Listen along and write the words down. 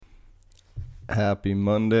Happy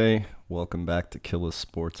Monday. Welcome back to Killa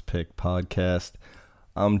Sports Pick Podcast.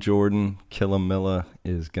 I'm Jordan. Killamilla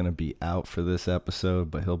is going to be out for this episode,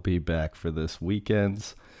 but he'll be back for this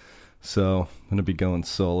weekend's. So I'm going to be going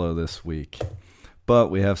solo this week. But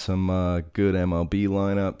we have some good MLB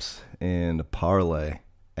lineups and a parlay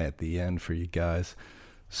at the end for you guys.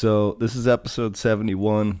 So this is episode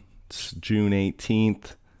 71. It's June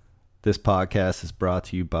 18th. This podcast is brought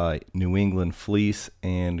to you by New England Fleece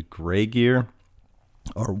and Gray Gear.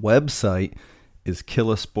 Our website is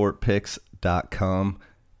killasportpicks.com.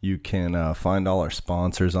 You can find all our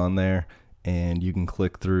sponsors on there, and you can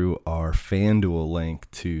click through our FanDuel link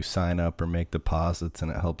to sign up or make deposits, and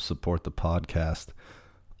it helps support the podcast.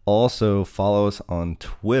 Also, follow us on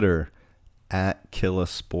Twitter at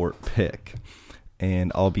killasportpick,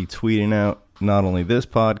 and I'll be tweeting out not only this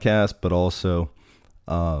podcast, but also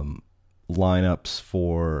lineups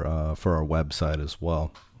for our website as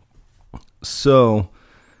well. So,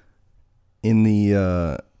 in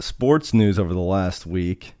the sports news over the last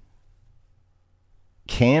week,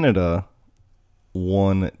 Canada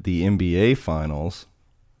won the NBA Finals,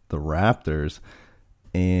 the Raptors,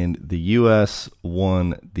 and the U.S.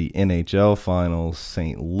 won the NHL Finals,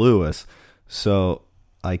 St. Louis. So,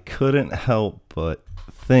 I couldn't help but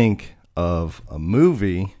think of a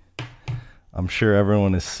movie. I'm sure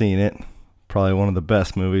everyone has seen it. Probably one of the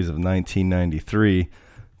best movies of 1993,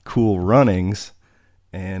 Cool Runnings,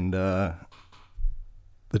 and the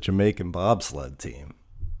Jamaican bobsled team.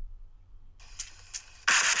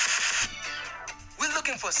 We're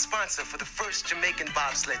looking for a sponsor for the first Jamaican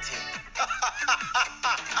bobsled team.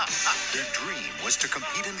 Their dream was to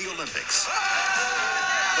compete in the Olympics,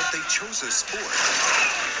 but they chose a sport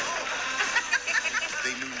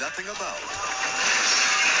they knew nothing about.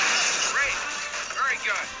 Great. Very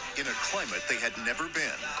good. In a climate they had never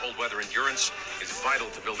been. Cold weather endurance is vital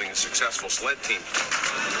to building a successful sled team.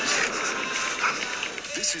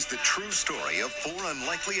 This is the true story of four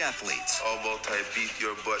unlikely athletes How about I beat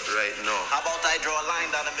your butt right now? How about I draw a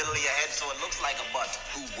line down the middle of your head so it looks like a butt?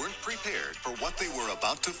 who weren't prepared for what they were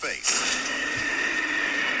about to face.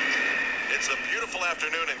 It's a beautiful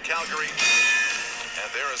afternoon in Calgary, and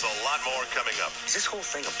there is a lot more coming up. Is this whole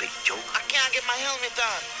thing a big joke? I can't get my helmet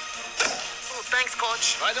on. Oh, thanks,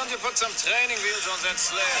 coach. Why don't you put some training wheels on that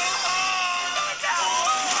sled?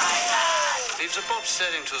 Leave the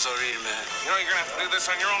bobsledding to the real man. You know you're gonna have to do this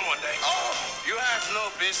on your own one day. You have no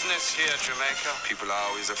business here, Jamaica. People are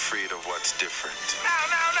always afraid of what's different.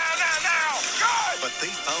 Now! Good! But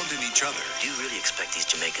they found in each other Do you really expect these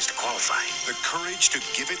Jamaicans to qualify? the courage to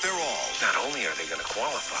give it their all. Not only are they gonna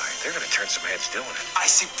qualify, they're gonna turn some heads doing it. I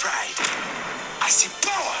see pride. I see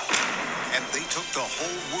power. And they took the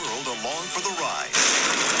whole world along for the ride.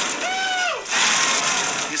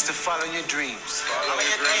 Is to follow your dreams. Follow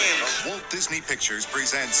your dreams. Walt Disney Pictures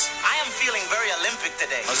presents I am feeling very Olympic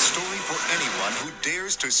today. a story for anyone who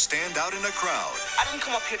dares to stand out in a crowd, I didn't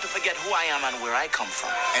come up here to forget who I am and where I come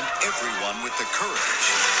from. and everyone with the courage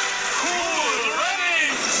Cool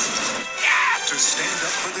runnings! to stand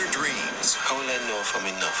up for their dreams. How will I know if I'm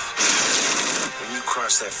enough? When you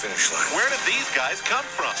cross that finish line, Where did these guys come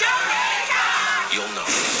from? You'll know.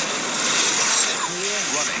 Cool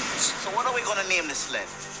Runnings. So what are we gonna name this sled?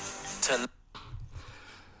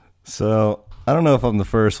 So I don't know if I'm the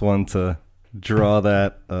first one to draw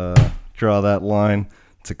that line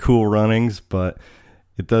to Cool Runnings, but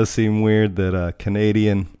it does seem weird that a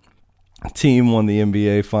Canadian team won the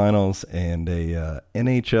NBA Finals and a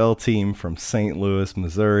NHL team from St. Louis,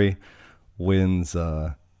 Missouri, wins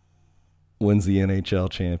the NHL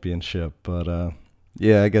championship. But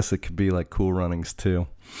yeah, I guess it could be like Cool Runnings too.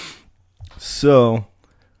 So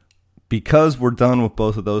because we're done with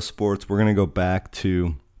both of those sports, we're gonna go back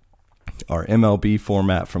to our MLB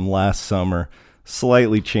format from last summer,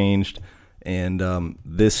 slightly changed, and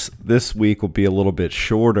this week will be a little bit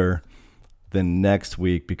shorter than next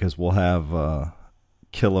week because we'll have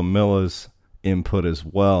Killamilla's input as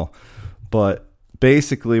well. But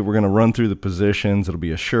basically, we're going to run through the positions. It'll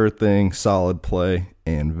be a sure thing, solid play,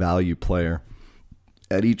 and value player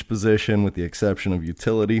at each position with the exception of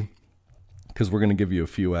utility because we're going to give you a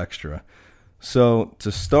few extra. So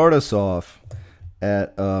to start us off,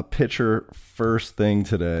 at pitcher first thing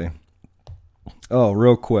today. Oh,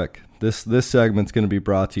 real quick. This segment's going to be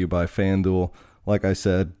brought to you by FanDuel. Like I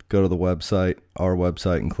said, go to the website, our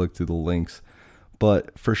website, and click through the links.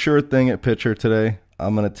 But for sure thing at pitcher today,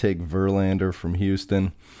 I'm going to take Verlander from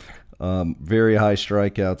Houston. Very high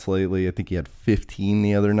strikeouts lately. I think he had 15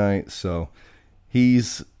 the other night. So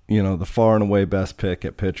he's, the far and away best pick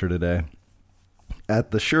at pitcher today.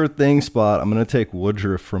 At the sure thing spot, I'm going to take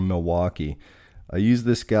Woodruff from Milwaukee. I used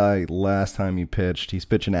this guy last time he pitched. He's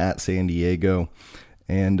pitching at San Diego,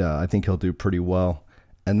 and I think he'll do pretty well.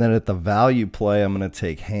 And then at the value play, I'm going to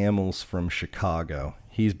take Hamels from Chicago.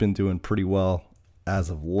 He's been doing pretty well as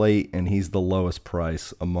of late, and he's the lowest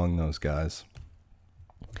price among those guys.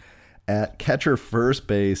 At catcher first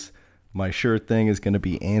base, my sure thing is going to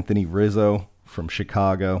be Anthony Rizzo from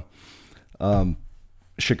Chicago.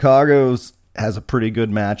 Chicago's has a pretty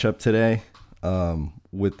good matchup today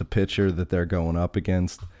with the pitcher that they're going up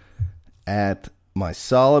against. At my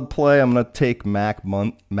solid play, I'm going to take Max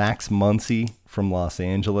Muncy from Los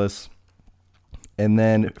Angeles. And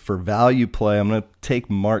then for value play, I'm going to take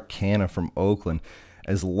Mark Canha from Oakland.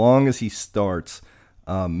 As long as he starts,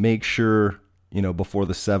 make sure, before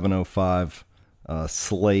the 7:05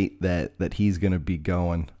 slate that he's going to be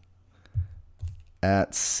going.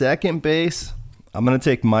 At second base, I'm going to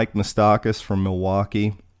take Mike Moustakas from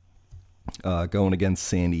Milwaukee, going against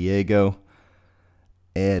San Diego.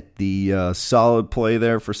 At the solid play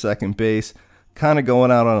there for second base, kind of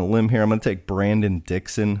going out on a limb here, I'm going to take Brandon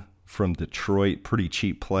Dixon from Detroit, pretty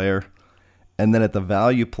cheap player. And then at the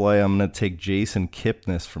value play, I'm going to take Jason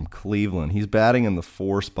Kipnis from Cleveland. He's batting in the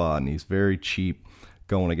 4 spot, and he's very cheap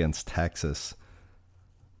going against Texas.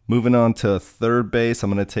 Moving on to third base,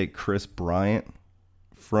 I'm going to take Chris Bryant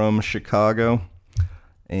from Chicago.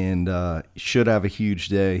 And should have a huge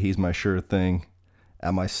day. He's my sure thing.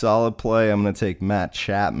 At my solid play, I'm going to take Matt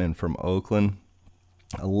Chapman from Oakland.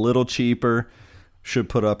 A little cheaper. Should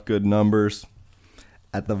put up good numbers.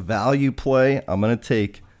 At the value play, I'm going to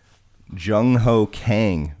take Jung-Ho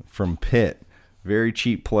Kang from Pitt. Very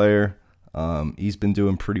cheap player. He's been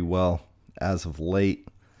doing pretty well as of late.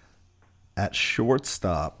 At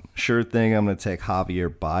shortstop, sure thing, I'm going to take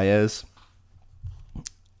Javier Baez.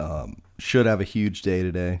 Should have a huge day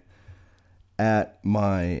today. At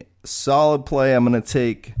my solid play, I'm going to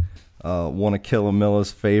take one of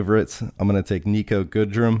Kilamilla's favorites. I'm going to take Nico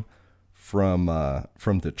Goodrum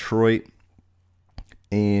from Detroit.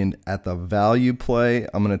 And at the value play,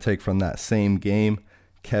 I'm going to take from that same game,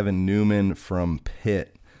 Kevin Newman from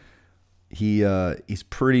Pitt. He's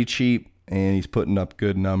pretty cheap, and he's putting up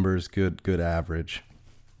good numbers, good average.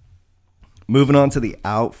 Moving on to the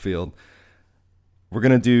outfield. We're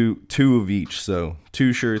going to do 2 of each, so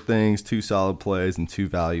 2 sure things, 2 solid plays, and 2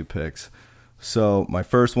 value picks. So my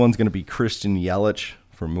first one's going to be Christian Yelich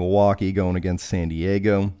from Milwaukee going against San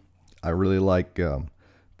Diego. I really like the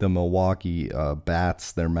Milwaukee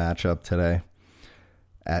Bats, their matchup today.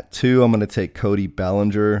 At 2, I'm going to take Cody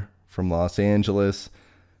Bellinger from Los Angeles.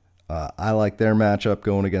 I like their matchup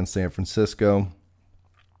going against San Francisco.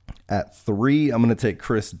 At 3, I'm going to take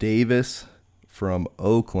Chris Davis from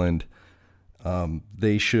Oakland.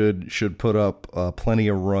 They should put up plenty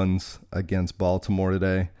of runs against Baltimore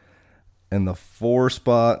today. In the 4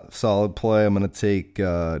 spot, solid play, I'm going to take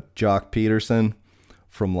Jock Peterson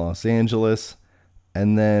from Los Angeles.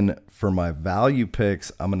 And then for my value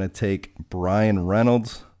picks, I'm going to take Brian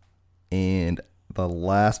Reynolds. And the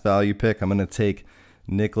last value pick, I'm going to take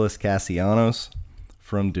Nicholas Castellanos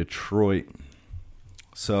from Detroit.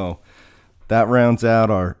 So that rounds out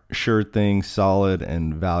our sure thing, solid,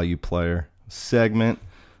 and value player segment.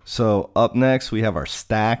 So up next, we have our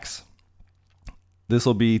stacks. This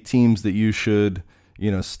will be teams that you should,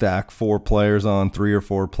 stack 4 players on, 3 or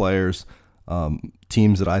 4 players.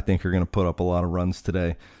 Teams that I think are going to put up a lot of runs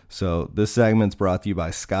today. So this segment's brought to you by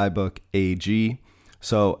Skybook AG.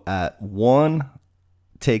 So at 1,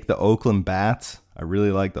 take the Oakland Bats. I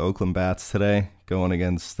really like the Oakland Bats today going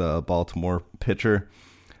against the Baltimore pitcher.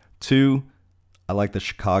 2, I like the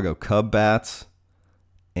Chicago Cub Bats.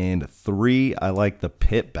 And 3, I like the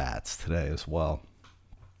Pitt Bats today as well.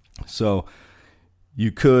 So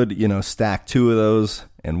you could, stack 2 of those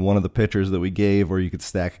and one of the pitchers that we gave, or you could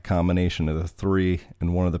stack a combination of the 3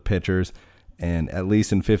 and one of the pitchers. And at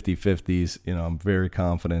least in 50-50s, I'm very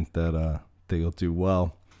confident that they'll do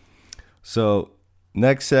well. So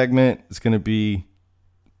next segment is going to be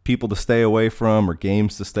people to stay away from, or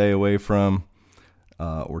games to stay away from,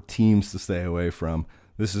 or teams to stay away from.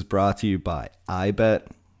 This is brought to you by iBet.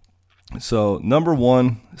 So number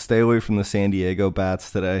 1, stay away from the San Diego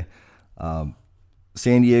Bats today.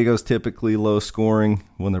 San Diego's typically low scoring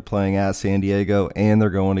when they're playing at San Diego, and they're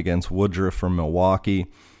going against Woodruff from Milwaukee,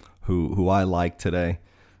 who I like today.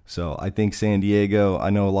 So I think San Diego, I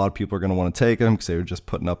know a lot of people are going to want to take them because they were just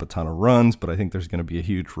putting up a ton of runs, but I think there's going to be a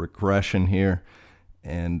huge regression here,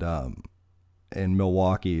 and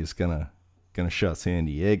Milwaukee is going to shut San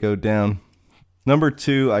Diego down. Number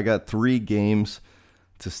 2, I got 3 games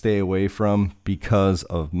to stay away from because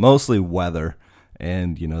of mostly weather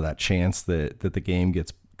and, that chance that the game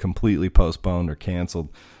gets completely postponed or canceled.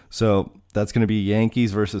 So That's going to be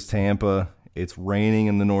Yankees versus Tampa. It's raining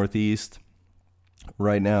in the Northeast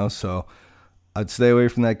right now, so I'd stay away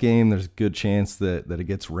from that game. There's a good chance that it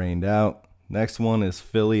gets rained out. Next one is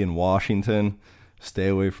Philly and Washington. Stay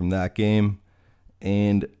away from that game.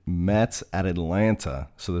 And Mets at Atlanta.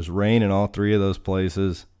 So there's rain in all three of those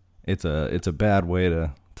places. It's a bad way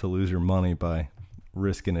to lose your money by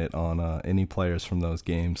risking it on any players from those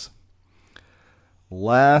games.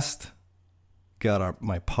 Last, got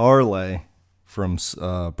my parlay from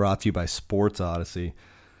brought to you by Sports Odyssey.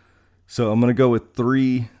 So I'm gonna go with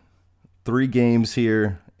three games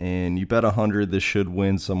here, and you bet 100. This should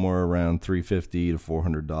win somewhere around $350 to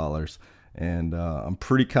 $400. And I'm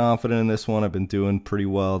pretty confident in this one. I've been doing pretty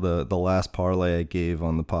well. The last parlay I gave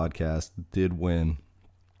on the podcast did win.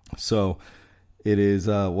 So it is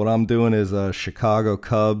what I'm doing is Chicago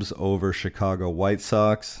Cubs over Chicago White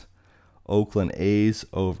Sox, Oakland A's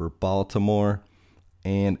over Baltimore,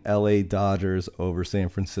 and LA Dodgers over San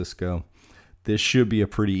Francisco. This should be a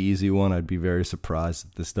pretty easy one. I'd be very surprised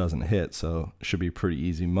if this doesn't hit, so it should be pretty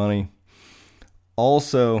easy money.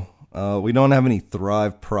 Also, we don't have any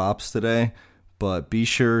Thrive props today, but be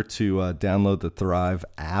sure to download the Thrive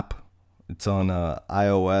app. It's on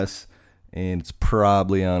iOS, and it's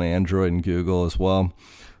probably on Android and Google as well.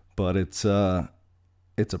 But it's a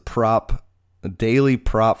daily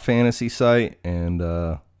prop fantasy site, and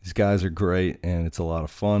these guys are great, and it's a lot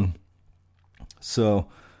of fun. So,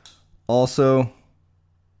 also,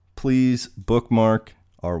 please bookmark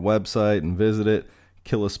our website and visit it,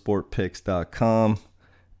 killasportpicks.com,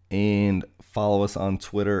 and follow us on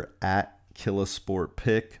Twitter at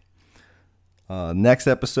killasportpick. Next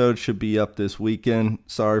episode should be up this weekend.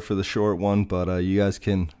 Sorry for the short one, but you guys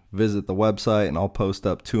can visit the website, and I'll post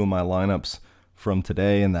up 2 of my lineups from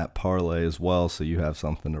today and that parlay as well, so you have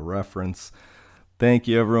something to reference. Thank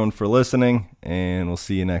you, everyone, for listening, and we'll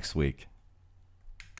see you next week.